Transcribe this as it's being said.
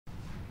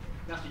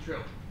Nasty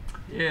drill.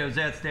 Yeah, it was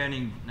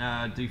outstanding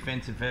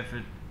defensive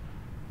effort,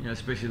 you know,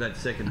 especially that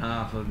second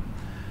half. I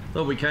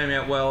thought we came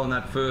out well in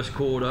that first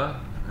quarter,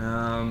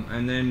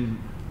 and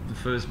then the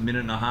first minute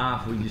and a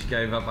half we just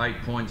gave up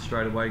 8 points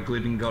straight away.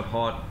 Glidden got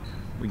hot.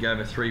 We gave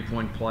a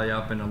 3-point play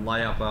up and a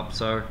layup up.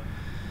 So,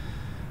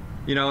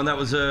 you know, and that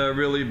was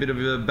really a bit of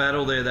a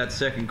battle there. That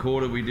second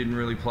quarter we didn't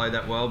really play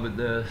that well, but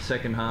the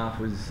second half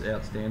was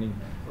outstanding.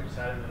 What you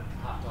say at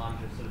half time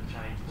to sort of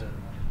change the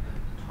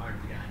tone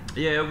of the game?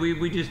 Yeah,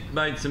 we just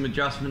made some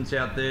adjustments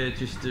out there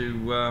just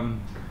to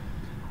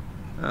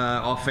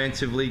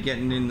offensively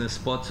getting in the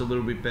spots a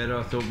little bit better.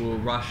 I thought we were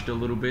rushed a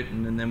little bit,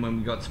 and then when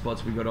we got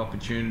spots, we got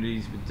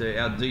opportunities. But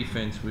our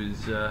defense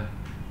was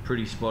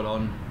pretty spot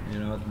on. You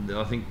know,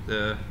 I think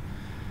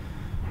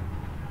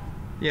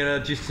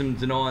just some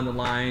denying the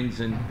lanes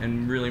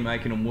and really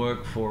making them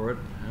work for it.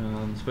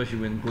 Especially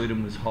when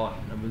Glidden was hot,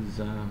 it was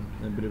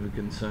a bit of a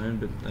concern,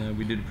 but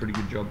we did a pretty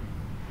good job.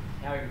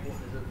 How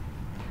important is it?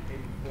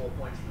 Even 4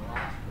 points in the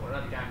last quarter. I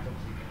know the game's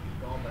obviously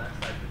gone by that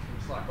stage, but from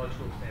a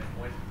psychological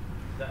standpoint,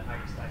 does that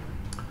make a statement?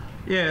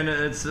 Yeah, and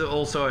it's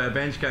also our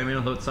bench came in.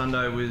 I thought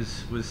Sunday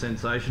was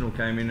sensational.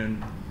 Came in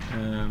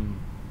and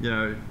you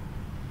know,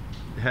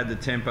 had the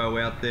tempo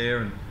out there,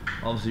 and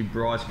obviously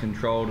Bryce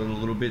controlled it a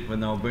little bit when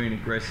they were being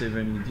aggressive,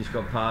 and he just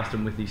got past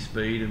them with his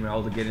speed and were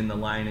able to get in the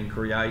lane and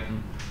create.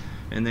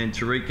 And then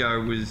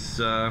Terrico was,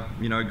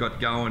 you know,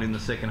 got going in the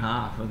second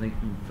half. I think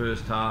in the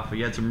first half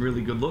he had some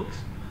really good looks.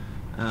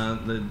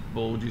 The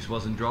ball just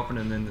wasn't dropping,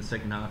 and then the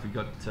second half he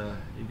got a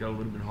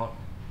little bit hot.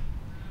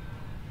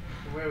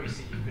 Where we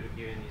sit, you could have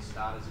given your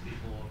starters a bit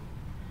more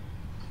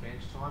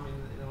bench time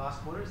in the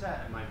last quarter. Is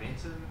that a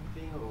momentum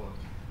thing, or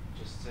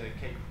just to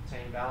keep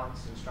team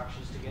balance and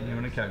structures together? You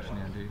want to coach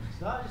now, do you?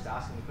 No, just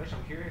asking the question.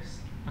 I'm curious.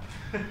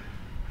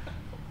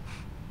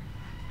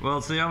 Well,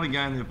 it's the only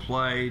game they've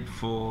played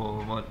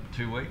for, what,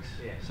 2 weeks?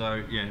 Yeah.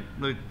 So, yeah,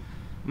 look,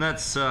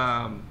 that's,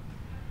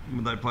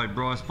 they played,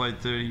 Bryce played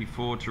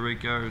 34,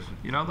 Terrico,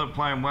 you know, they're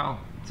playing well.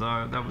 So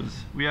that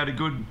was, we had a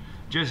good,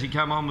 Jesse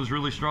come on, was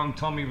really strong,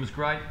 Tommy was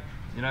great,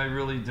 you know,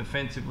 really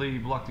defensively,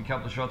 blocked a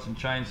couple of shots and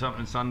changed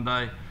something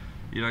Sunday,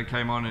 you know,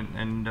 came on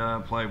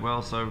and played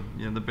well. So,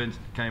 you know, the bench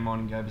came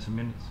on and gave us some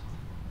minutes.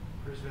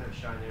 Brisbane have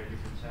shown they're a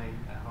different team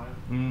at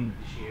home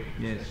this year,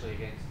 yes,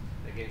 especially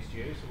against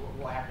you. So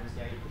what happens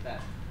now? You put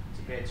that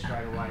to bed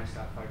straight away and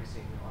start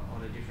focusing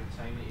on a different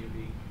team that you'll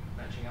be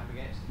matching up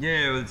against?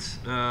 Yeah, it's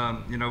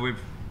you know,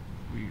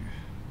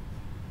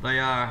 they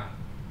are,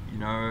 you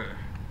know,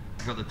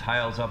 got the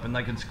tails up and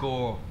they can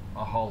score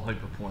a whole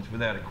heap of points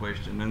without a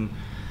question. And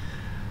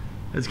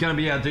it's going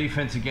to be our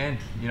defense again.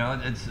 You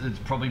know, it's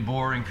probably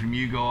boring from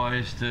you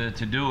guys to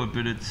do it,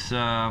 but it's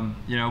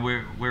you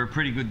know, we're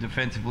pretty good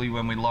defensively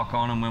when we lock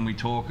on and when we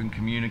talk and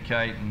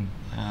communicate, and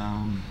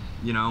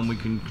you know, and we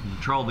can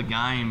control the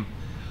game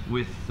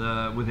with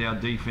our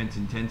defense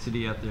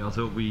intensity out there. I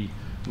thought we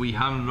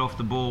hunted off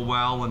the ball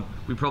well, and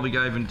we probably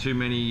gave them too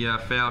many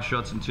foul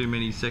shots and too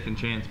many second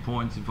chance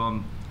points, if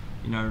I'm,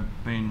 you know,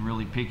 being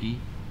really picky.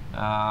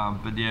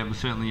 But yeah, it was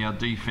certainly our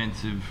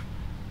defensive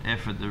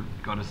effort that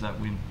got us that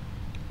win.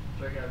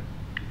 Terrico,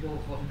 the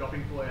ball wasn't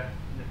dropping for you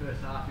in the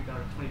first half. You got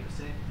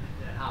 20%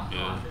 at half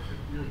time.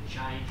 It really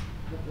changed.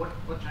 What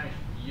changed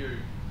for you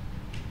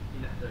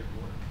in that third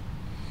quarter?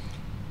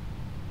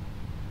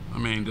 I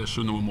mean, just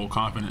shooting with more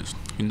confidence.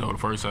 You know, the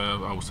first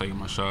half I was taking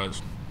my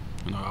shots.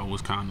 You know, I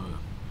was kind of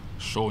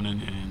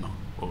shortening, and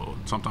or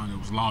sometimes it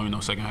was long. You know,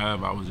 second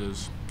half I was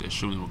just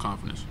shooting with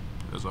confidence.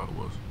 That's all it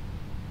was.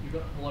 You've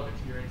got a lot of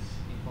experience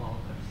in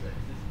finals.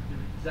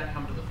 Does that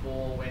come to the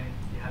fore when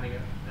you're having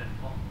an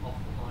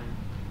off-the-line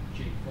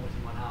shooting performance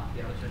in one half, be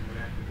able to turn it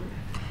around quickly?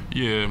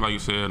 Yeah, like you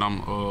said,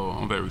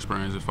 I'm very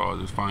experienced as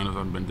far as finals.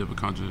 I've been in different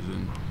countries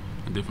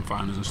and different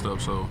finals and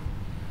stuff. So,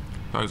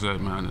 like I said,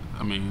 man,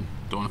 I mean,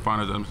 during the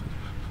finals, I'm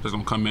just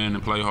gonna come in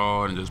and play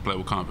hard and just play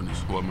with confidence,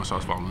 whether my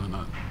shots falling or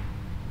not.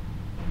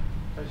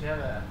 So, do you have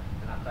an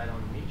update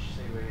on Mitch?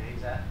 See where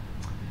he's at?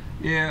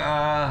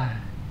 Yeah,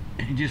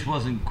 he just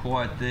wasn't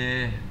quite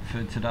there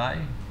for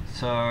today,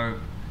 so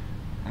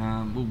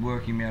we'll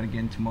work him out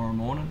again tomorrow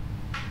morning,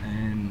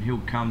 and he'll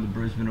come to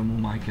Brisbane, and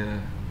we'll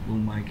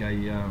make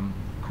a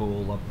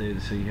call up there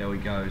to see how he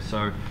goes.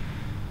 So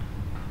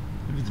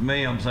if it's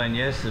me, I'm saying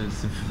yes.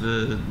 It's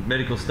the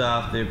medical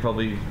staff, they're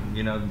probably,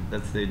 you know,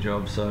 that's their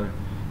job. So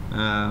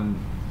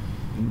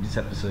we just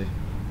have to see.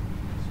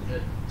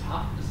 It's a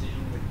tough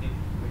decision with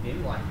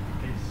him, like,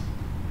 it's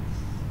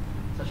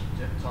such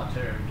a tight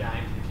turn of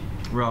games.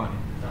 Right.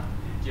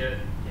 You don't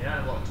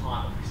have a lot of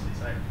time, obviously.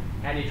 So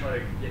how do you try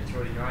to get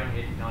through it in your own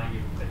head,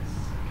 knowing it's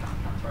a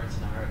cutthroat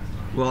scenario?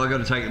 Well, I've got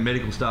to take the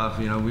medical staff.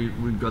 You know,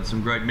 we've got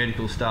some great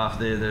medical staff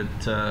there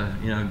that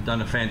you know,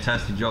 done a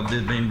fantastic job.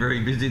 They've been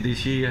very busy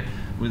this year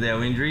with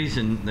our injuries,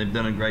 and they've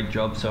done a great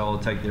job. So I'll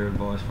take their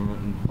advice from it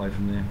and play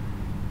from there.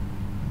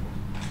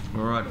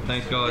 All right,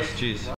 thanks guys. Cheers.